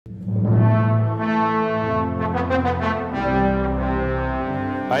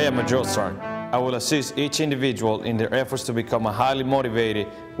I am a drill sergeant. I will assist each individual in their efforts to become a highly motivated,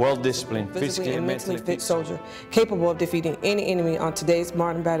 well-disciplined, physically and mentally fit soldier, capable of defeating any enemy on today's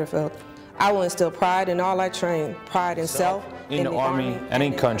modern battlefield. I will instill pride in all I train, pride in self, in the Army, and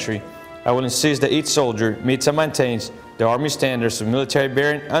in country. I will insist that each soldier meets and maintains the Army standards of military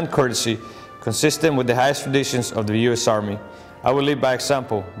bearing and courtesy, consistent with the highest traditions of the U.S. Army. I will lead by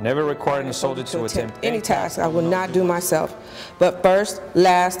example, never requiring a soldier to attempt any task I will not do myself. But first,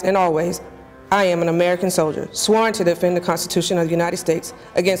 last, and always, I am an American soldier, sworn to defend the Constitution of the United States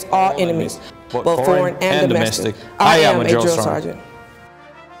against all enemies, both foreign and domestic. I am a drill sergeant.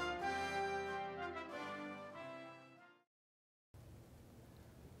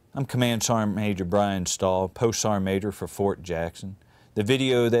 I'm Command Sergeant Major Brian Stahl, Post Sergeant Major for Fort Jackson. The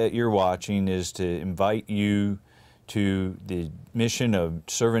video that you're watching is to invite you to the mission of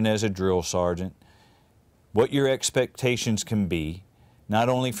serving as a drill sergeant, what your expectations can be, not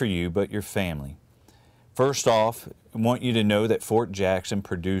only for you, but your family. First off, I want you to know that Fort Jackson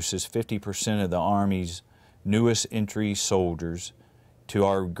produces 50% of the Army's newest entry soldiers to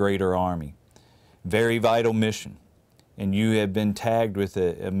our greater Army. Very vital mission. And you have been tagged with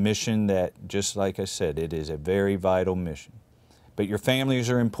a mission that, just like I said, it is a very vital mission. But your families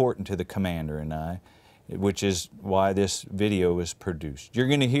are important to the commander and I, which is why this video is produced. You're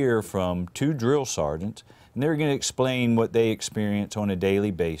going to hear from two drill sergeants, and they're going to explain what they experience on a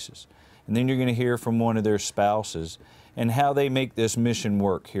daily basis. And then you're going to hear from one of their spouses and how they make this mission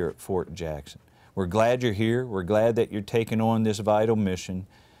work here at Fort Jackson. We're glad you're here. We're glad that you're taking on this vital mission.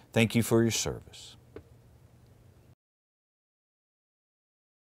 Thank you for your service.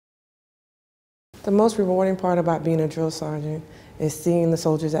 The most rewarding part about being a drill sergeant is seeing the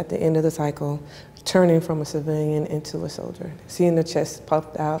soldiers at the end of the cycle turning from a civilian into a soldier. Seeing their chest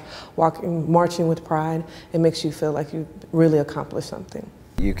puffed out, walking, marching with pride, it makes you feel like you really accomplished something.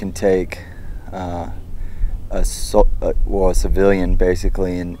 You can take a civilian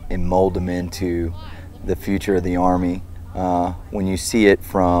basically and mold them into the future of the Army. When you see it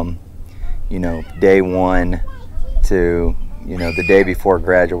from, day one to, the day before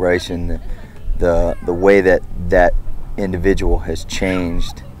graduation, the way that individual has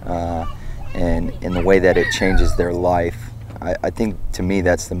changed and in the way that it changes their life, I think to me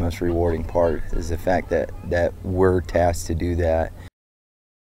that's the most rewarding part, is the fact that we're tasked to do that.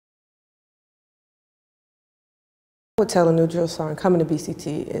 I would tell a new drill sergeant coming to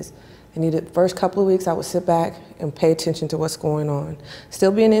BCT is, the first couple of weeks I would sit back and pay attention to what's going on.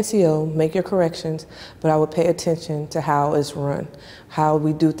 Still be an NCO, make your corrections, but I would pay attention to how it's run, how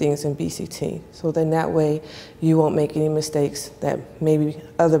we do things in BCT. So then that way you won't make any mistakes that maybe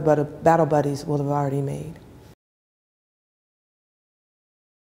other battle buddies will have already made.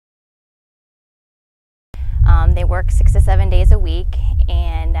 They work 6 to 7 days a week,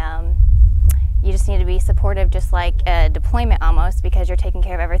 and you just need to be supportive, just like a deployment almost, because you're taking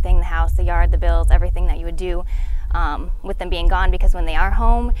care of everything, the house, the yard, the bills, everything that you would do with them being gone, because when they are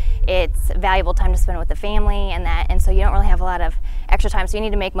home, it's valuable time to spend with the family and so you don't really have a lot of extra time, so you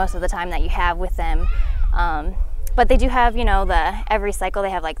need to make most of the time that you have with them. But they do have, every cycle they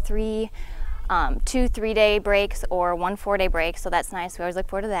have like 2 3-day breaks or 1 4-day break, so that's nice. We always look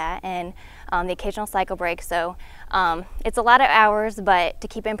forward to that, and the occasional cycle break. So it's a lot of hours, but to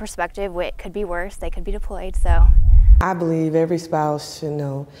keep in perspective, it could be worse. They could be deployed. So I believe every spouse should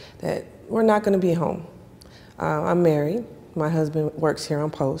know that we're not going to be home. I'm married. My husband works here on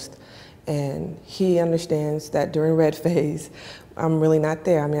post, and he understands that during red phase, I'm really not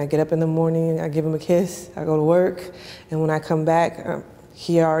there. I get up in the morning, I give him a kiss, I go to work, and when I come back,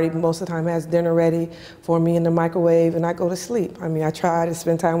 he already most of the time has dinner ready for me in the microwave, and I go to sleep. I try to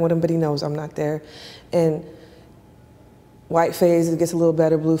spend time with him, but he knows I'm not there. And white phase, it gets a little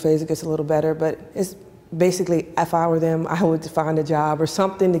better, blue phase, it gets a little better, but it's basically, if I were them, I would find a job or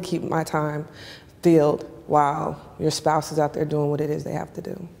something to keep my time filled while your spouse is out there doing what it is they have to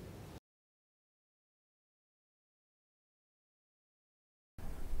do.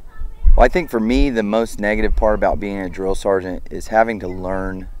 Well, I think for me, the most negative part about being a drill sergeant is having to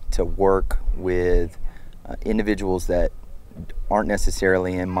learn to work with individuals that aren't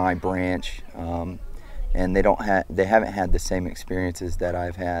necessarily in my branch, and they haven't had the same experiences that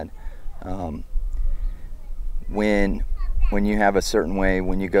I've had. When you have a certain way,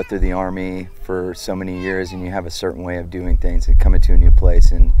 when you go through the Army for so many years and you have a certain way of doing things and coming to a new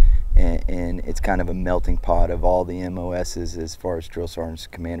place, and it's kind of a melting pot of all the MOSs as far as drill sergeants,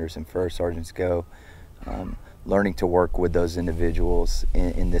 commanders, and first sergeants go. Learning to work with those individuals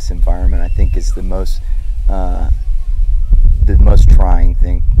in this environment, I think, is the most trying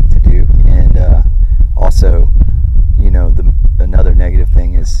thing to do. And also, another negative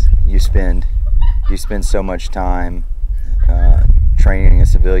thing is you spend so much time training a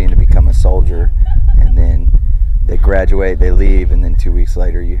civilian to become a soldier, and then they graduate, they leave, and then 2 weeks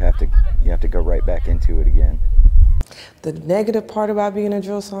later you have to go right back into it again. The negative part about being a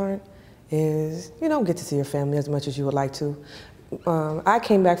drill sergeant is you don't get to see your family as much as you would like to. I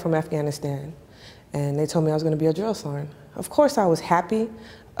came back from Afghanistan, and they told me I was going to be a drill sergeant. Of course, I was happy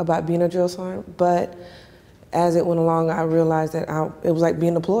about being a drill sergeant, but as it went along, I realized that it was like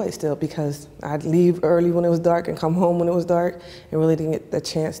being deployed still, because I'd leave early when it was dark and come home when it was dark, and really didn't get the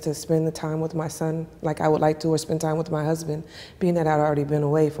chance to spend the time with my son like I would like to, or spend time with my husband, being that I'd already been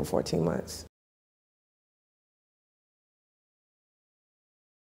away for 14 months.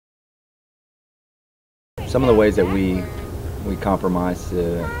 Some of the ways that we compromise,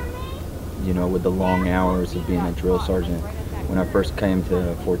 you know, with the long hours of being a drill sergeant. When I first came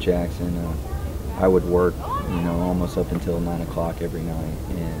to Fort Jackson, I would work, you know, almost up until 9 o'clock every night,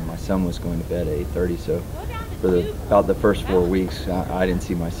 and my son was going to bed at 8:30. So for about the first 4 weeks, I didn't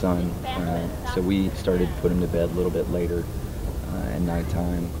see my son. So we started to put him to bed a little bit later at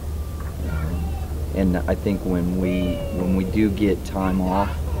nighttime. And I think when we do get time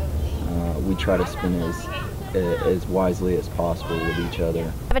off, we try to spend as wisely as possible with each other.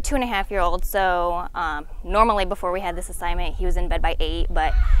 I have a 2.5-year-old, so normally before we had this assignment, he was in bed by 8,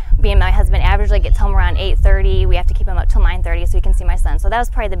 but me and my husband averagely gets home around 8:30. We have to keep him up till 9:30 so he can see my son. So that was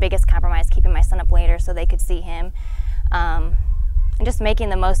probably the biggest compromise, keeping my son up later so they could see him. And just making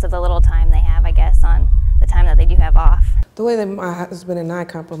the most of the little time they have, I guess, on the time that they do have off. The way that my husband and I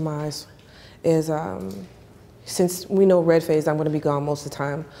compromise is, since we know red phase, I'm going to be gone most of the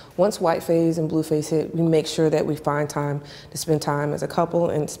time. Once white phase and blue phase hit, we make sure that we find time to spend time as a couple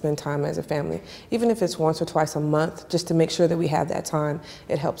and spend time as a family. Even if it's once or twice a month, just to make sure that we have that time,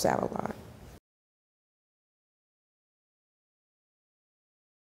 it helps out a lot.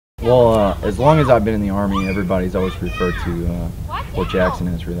 Well, as long as I've been in the Army, everybody's always referred to Fort Jackson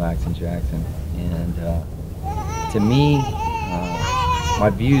as Relaxing Jackson. And to me, my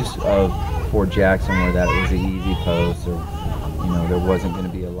views of Fort Jackson were that it was an easy post, or you know, there wasn't going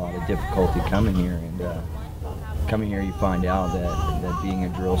to be a lot of difficulty coming here. And coming here, you find out that being a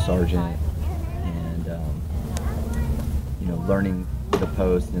drill sergeant and you know, learning the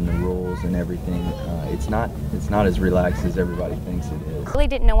post and the rules and everything, it's not as relaxed as everybody thinks it is. I really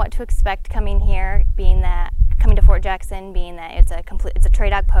didn't know what to expect coming here, coming to Fort Jackson, being that it's a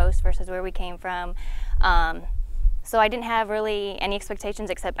TRADOC post versus where we came from. So I didn't have really any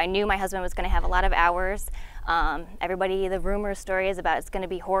expectations, except I knew my husband was going to have a lot of hours. The rumor story is about it's going to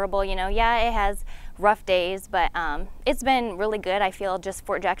be horrible. You know, yeah, it has rough days, but it's been really good. I feel just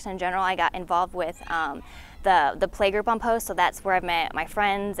Fort Jackson in general. I got involved with the play group on post, so that's where I've met my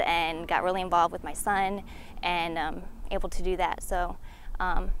friends and got really involved with my son, and able to do that. So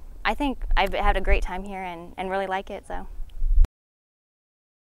I think I've had a great time here and really like it. So.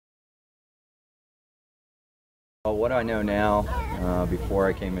 Well, what I know now, before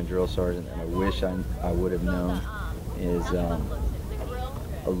I came a drill sergeant, that I wish I would have known, is a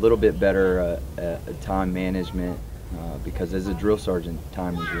little bit better time management, because as a drill sergeant,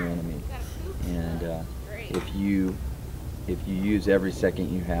 time is your enemy, and if you use every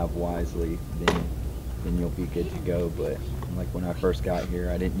second you have wisely, then you'll be good to go. But like when I first got here,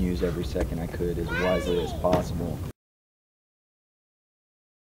 I didn't use every second I could as wisely as possible.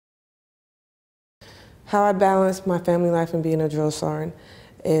 How I balance my family life and being a drill sergeant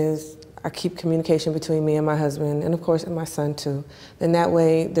is I keep communication between me and my husband, and of course and my son too. Then that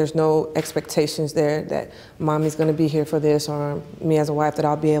way there's no expectations there that mommy's going to be here for this, or me as a wife that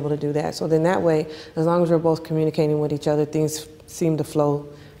I'll be able to do that. So then that way, as long as we're both communicating with each other, things seem to flow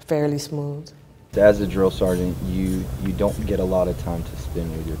fairly smooth. As a drill sergeant, you don't get a lot of time to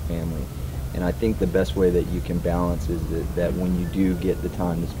spend with your family. And I think the best way that you can balance is that when you do get the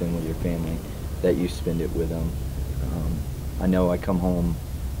time to spend with your family, that you spend it with them. I know I come home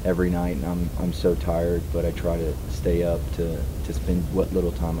every night and I'm so tired, but I try to stay up to spend what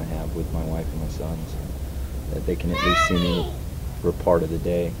little time I have with my wife and my sons, so that they can at least see me for part of the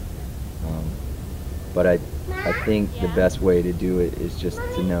day. But I think the best way to do it is just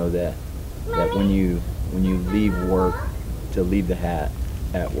to know that when you leave work, to leave the hat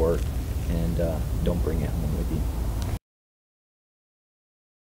at work, and don't bring it home with you.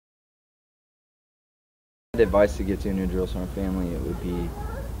 Advice to get to a new drill sergeant family, it would be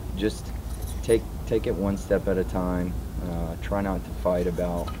just take it one step at a time. Try not to fight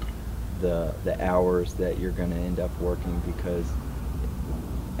about the hours that you're going to end up working, because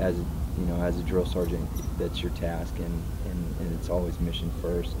as you know, as a drill sergeant, that's your task, and it's always mission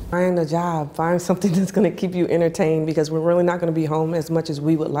first. Find a job, find something that's going to keep you entertained, because we're really not going to be home as much as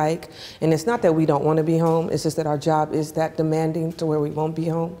we would like. And it's not that we don't want to be home, it's just that our job is that demanding to where we won't be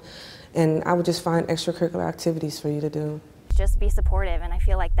home. And I would just find extracurricular activities for you to do. Just be supportive, and I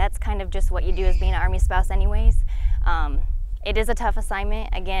feel like that's kind of just what you do as being an Army spouse anyways. It is a tough assignment.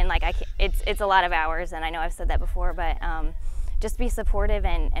 Again, like it's a lot of hours, and I know I've said that before, but just be supportive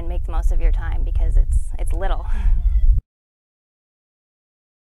and make the most of your time, because it's little.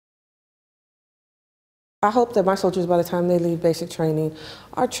 I hope that my soldiers, by the time they leave basic training,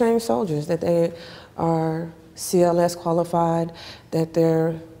 are trained soldiers, that they are CLS qualified, that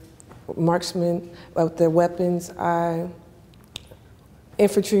they're marksmen, with their weapons,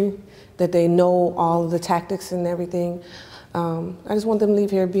 infantry, that they know all of the tactics and everything. I just want them to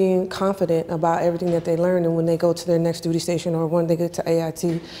leave here being confident about everything that they learned, and when they go to their next duty station or when they get to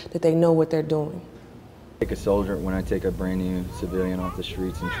AIT, that they know what they're doing. Take a soldier, when I take a brand new civilian off the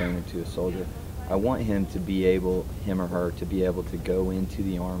streets and train him to a soldier, I want him to be able, him or her, to be able to go into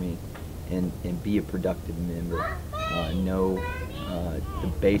the Army and be a productive member, know the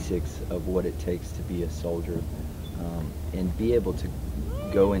basics of what it takes to be a soldier, and be able to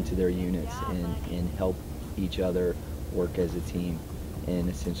go into their units and help each other work as a team, and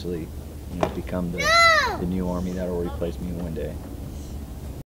essentially, you know, become the new Army that will replace me one day.